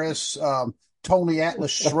Cyrus, Tony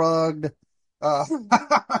Atlas Shrugged. I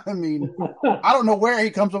mean, I don't know where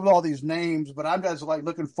he comes up with all these names, but I'm just like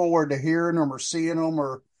looking forward to hearing them or seeing them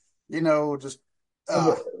or, just.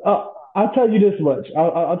 I'll tell you this much.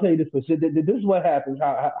 I'll tell you this much. This is what happens,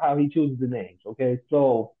 how he chooses the names. Okay.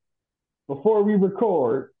 So before we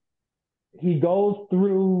record, he goes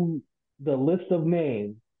through the list of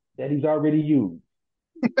names that he's already used.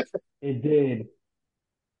 And then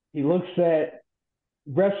he looks at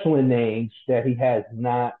wrestling names that he has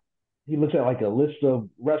not. He looks at like a list of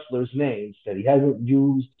wrestlers' names that he hasn't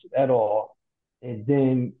used at all. And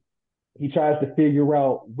then he tries to figure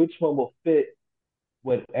out which one will fit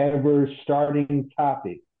whatever starting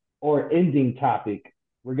topic or ending topic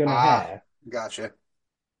we're gonna have. Gotcha.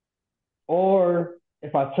 Or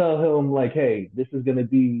if I tell him like, hey, this is gonna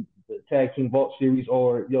be the tag team vault series,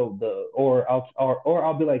 or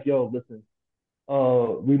I'll be like, yo, listen,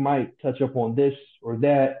 we might touch up on this or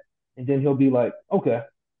that, and then he'll be like, okay.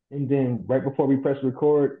 And then right before we press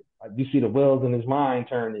record, you see the wheels in his mind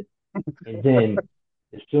turning, and then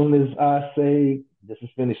as soon as I say this is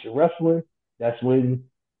Finisher Wrestling, that's when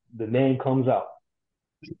the name comes out.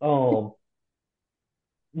 Um,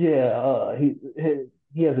 yeah,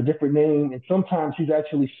 he has a different name, and sometimes he's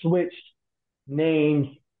actually switched names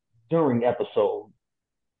during episodes.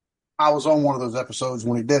 I was on one of those episodes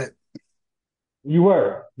when he did it. You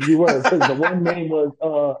were, because the one name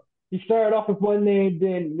was he started off with one name,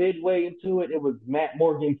 then midway into it, it was Matt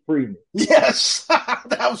Morgan Freeman. Yes,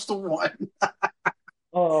 that was the one.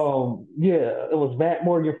 Yeah, it was Matt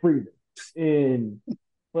Morgan Freeman, and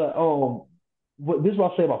but this is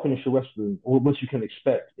what I'll say about Finisher Wrestling. What you can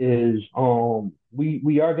expect is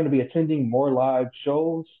we are going to be attending more live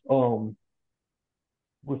shows from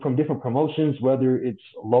different promotions, whether it's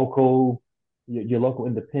local, your local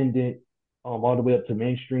independent, all the way up to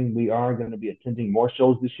mainstream. We are going to be attending more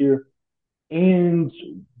shows this year, and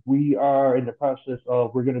we are in the process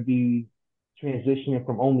of we're going to be transitioning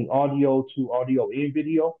from only audio to audio and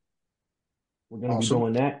video. We're going to be Awesome.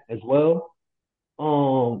 doing that as well.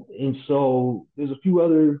 And so there's a few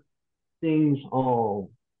other things. Be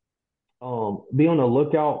on the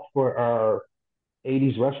lookout for our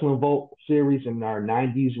 80s Wrestling Vault series and our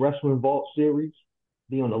 90s Wrestling Vault series.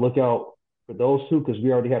 Be on the lookout for those two because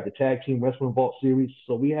we already have the Tag Team Wrestling Vault series.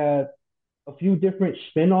 So we have a few different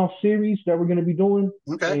spin-off series that we're going to be doing.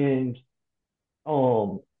 Okay. And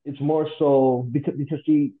it's more so because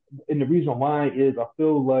see, and the reason why is I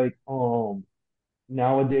feel like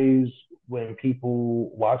nowadays when people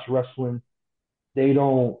watch wrestling, they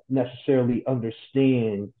don't necessarily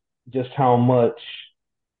understand just how much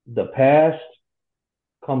the past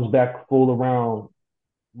comes back full around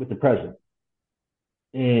with the present.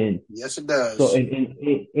 And Yes, it so, does.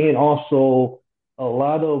 and also a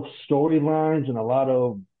lot of storylines and a lot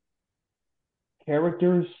of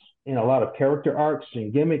characters and a lot of character arcs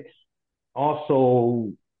and gimmicks.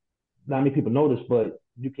 Also, not many people notice, but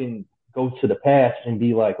you can go to the past and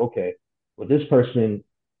be like, okay, well, this person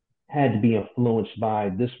had to be influenced by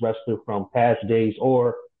this wrestler from past days,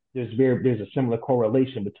 or there's a similar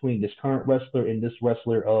correlation between this current wrestler and this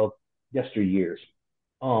wrestler of yesteryears.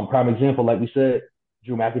 Prime example, like we said,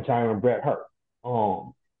 Drew McIntyre and Bret Hart.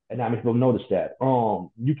 And not many people notice that.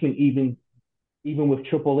 You can even with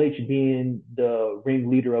Triple H being the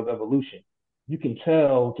ringleader of Evolution, you can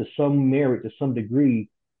tell to some merit, to some degree,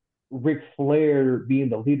 Ric Flair being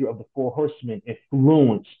the leader of the Four Horsemen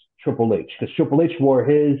influenced Triple H because Triple H wore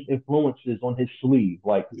his influences on his sleeve.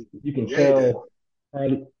 Like you can Yeah, he did. tell,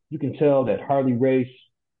 you can tell that Harley Race,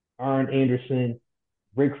 Arn Anderson,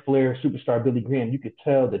 Ric Flair, Superstar Billy Graham. You could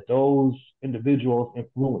tell that those individuals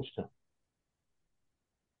influenced him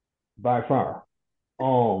by far.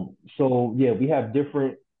 So yeah, we have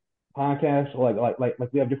different podcasts, like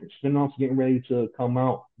we have different spin-offs getting ready to come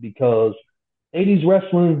out because 80s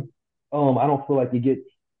wrestling, I don't feel like it gets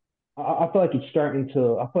I feel like it's starting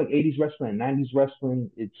to I feel like 80s wrestling and 90s wrestling,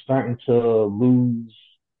 it's starting to lose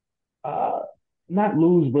uh not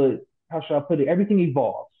lose, but how should I put it? Everything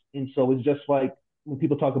evolves. And so it's just like when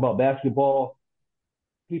people talk about basketball,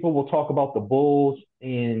 people will talk about the Bulls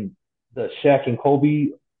and the Shaq and Kobe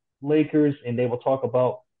Lakers, and they will talk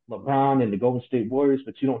about LeBron and the Golden State Warriors,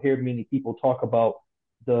 but you don't hear many people talk about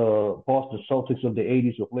the Boston Celtics of the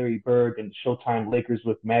 80s with Larry Bird and the Showtime Lakers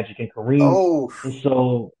with Magic and Kareem. Oh, And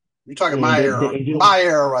so, you're talking and my era. and you don't, My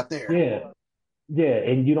era right there. yeah, yeah,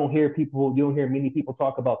 and you don't hear many people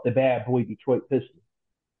talk about the bad boy Detroit Pistons.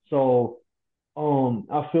 So,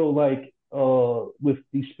 I feel like with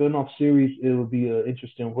these spin-off series, it would be an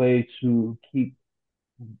interesting way to keep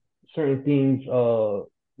certain things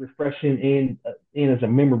refreshing and as a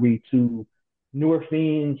memory to newer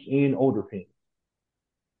fans and older fans.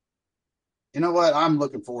 You know what? I'm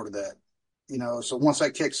looking forward to that. So once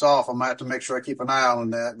that kicks off, I'm gonna have to make sure I keep an eye out on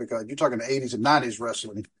that because you're talking the 80s and 90s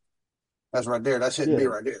wrestling. That's right there. That's hitting me Yeah,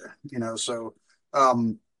 right there. So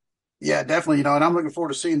um, yeah, definitely. And I'm looking forward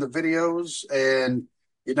to seeing the videos. And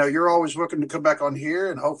you're always welcome to come back on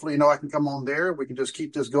here, and hopefully, I can come on there. We can just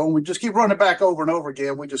keep this going. We just keep running it back over and over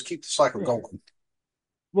again. We just keep the cycle yeah. going.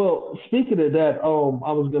 Well, speaking of that, I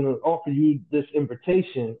was gonna offer you this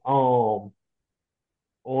invitation on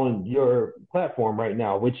your platform right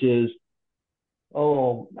now, which is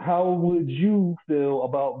how would you feel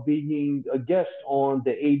about being a guest on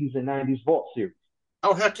the 80s and 90s Vault series?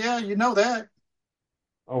 Oh heck yeah, you know that.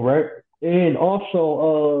 All right. And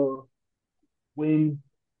also, when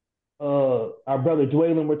our brother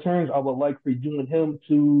Dwaylen returns, I would like for you and him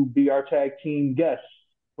to be our tag team guests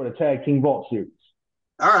for the Tag Team Vault series.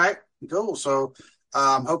 All right, cool. So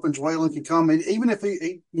I'm hoping Joellen can come, and even if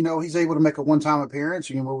he's able to make a one-time appearance,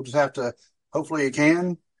 we'll just have to. Hopefully, he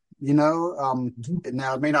can. Mm-hmm. And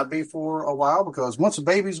now it may not be for a while because once a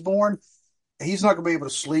baby's born, he's not going to be able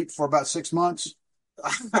to sleep for about 6 months.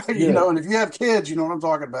 Yeah. And if you have kids, you know what I'm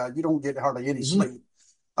talking about. You don't get hardly any Mm-hmm. sleep.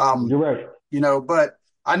 Um, You're right. but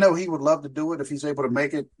I know he would love to do it if he's able to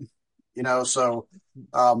make it. So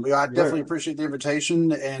yeah, I You're definitely right. appreciate the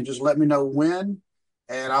invitation and just let me know when,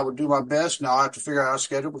 and I would do my best. Now I have to figure out a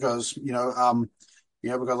schedule because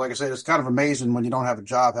because like I said, it's kind of amazing when you don't have a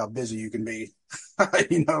job how busy you can be.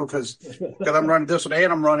 Because I'm running this one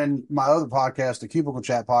and I'm running my other podcast, the Cubicle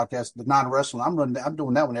Chat podcast, the non-wrestling. I'm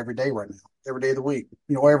doing that one every day right now, every day of the week,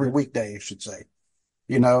 every weekday, I should say.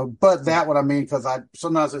 But that one, because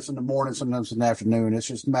sometimes it's in the morning, sometimes in the afternoon. It's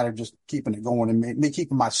just a matter of just keeping it going and me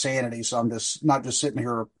keeping my sanity. So I'm just not just sitting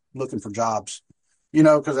here looking for jobs,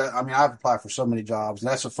 because I've applied for so many jobs,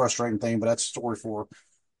 and that's a frustrating thing, but that's a story for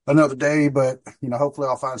another day. But, hopefully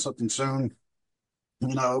I'll find something soon,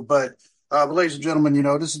 but ladies and gentlemen,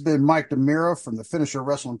 this has been Mike DeMira from the Finisher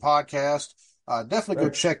Wrestling Podcast. Definitely go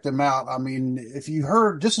check them out. If you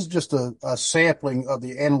heard, this is just a sampling of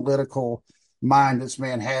the analytical mind this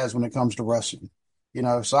man has when it comes to wrestling.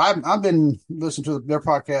 So I've been listening to their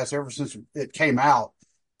podcast ever since it came out.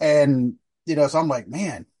 And, so I'm like,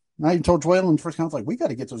 man, I even told Dwaylen first time, I was like, we got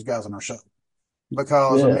to get those guys on our show.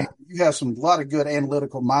 Because, you have a lot of good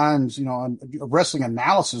analytical minds, on wrestling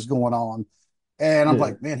analysis going on. And I'm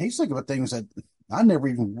like, man, he's thinking of things that I never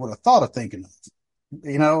even would have thought of thinking of.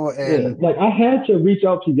 Like I had to reach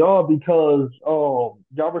out to y'all because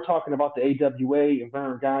y'all were talking about the AWA and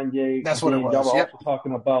Vern Gagne. That's what it was. Y'all were also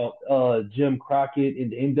talking about Jim Crockett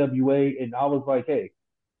and the NWA, and I was like, hey,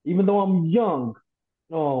 even though I'm young,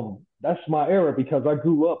 that's my era because I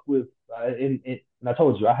grew up with and I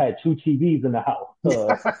told you I had 2 TVs in the house.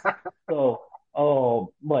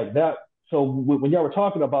 Like that. So when y'all were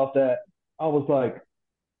talking about that, I was like,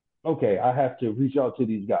 okay, I have to reach out to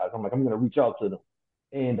these guys. I'm going to reach out to them.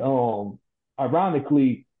 And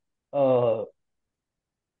ironically, my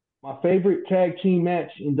favorite tag team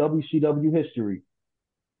match in WCW history,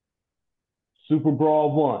 Super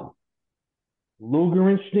Brawl 1, Luger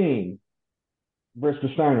and Sting versus the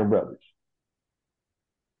Steiner Brothers.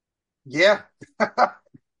 Yeah.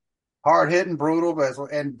 Hard hitting, brutal,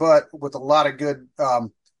 but with a lot of good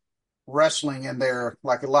wrestling in there,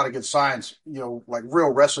 like a lot of good science, like real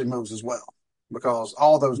wrestling moves as well. Because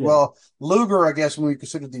all those, Luger, I guess, when we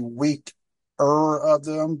consider the weaker of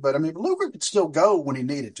them, but Luger could still go when he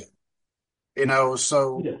needed to,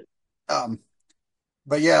 so,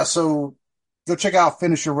 so go check out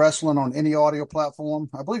Finisher Wrestling on any audio platform.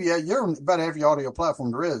 I believe, you're on about every audio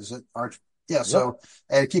platform there is, aren't you? Yeah, so,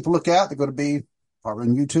 and keep a lookout. They're going to be probably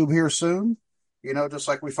on YouTube here soon, just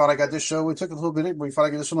like we finally got this show. We took a little bit, but we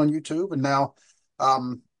finally got this one on YouTube, and now,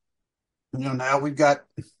 now we've got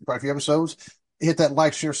quite a few episodes. Hit that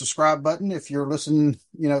like, share, subscribe button. If you're listening,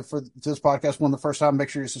 for this podcast one the first time, make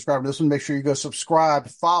sure you subscribe to this one. Make sure you go subscribe,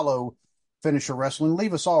 follow Finisher Wrestling.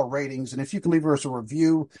 Leave us all ratings. And if you can leave us a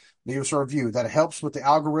review, leave us a review. That helps with the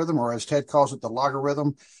algorithm, or as Ted calls it, the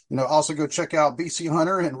logarithm. Also go check out BC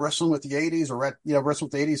Hunter and Wrestling with the 80s, or, Wrestling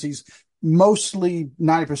with the 80s. He's mostly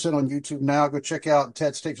 90% on YouTube now. Go check out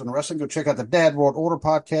Ted's Takes on Wrestling. Go check out the Dad World Order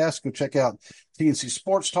podcast. Go check out TNC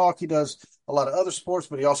Sports Talk. He does a lot of other sports,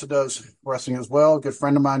 but he also does wrestling as well. Good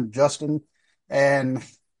friend of mine, Justin. And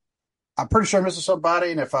I'm pretty sure I'm missing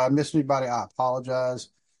somebody. And if I missed anybody, I apologize.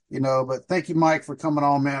 But thank you, Mike, for coming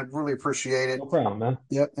on, man. Really appreciate it. No problem, man.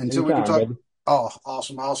 Yep. Until we can talk. Baby. Oh,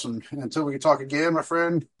 awesome. Until we can talk again, my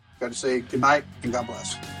friend, got to say good night and God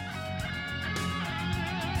bless.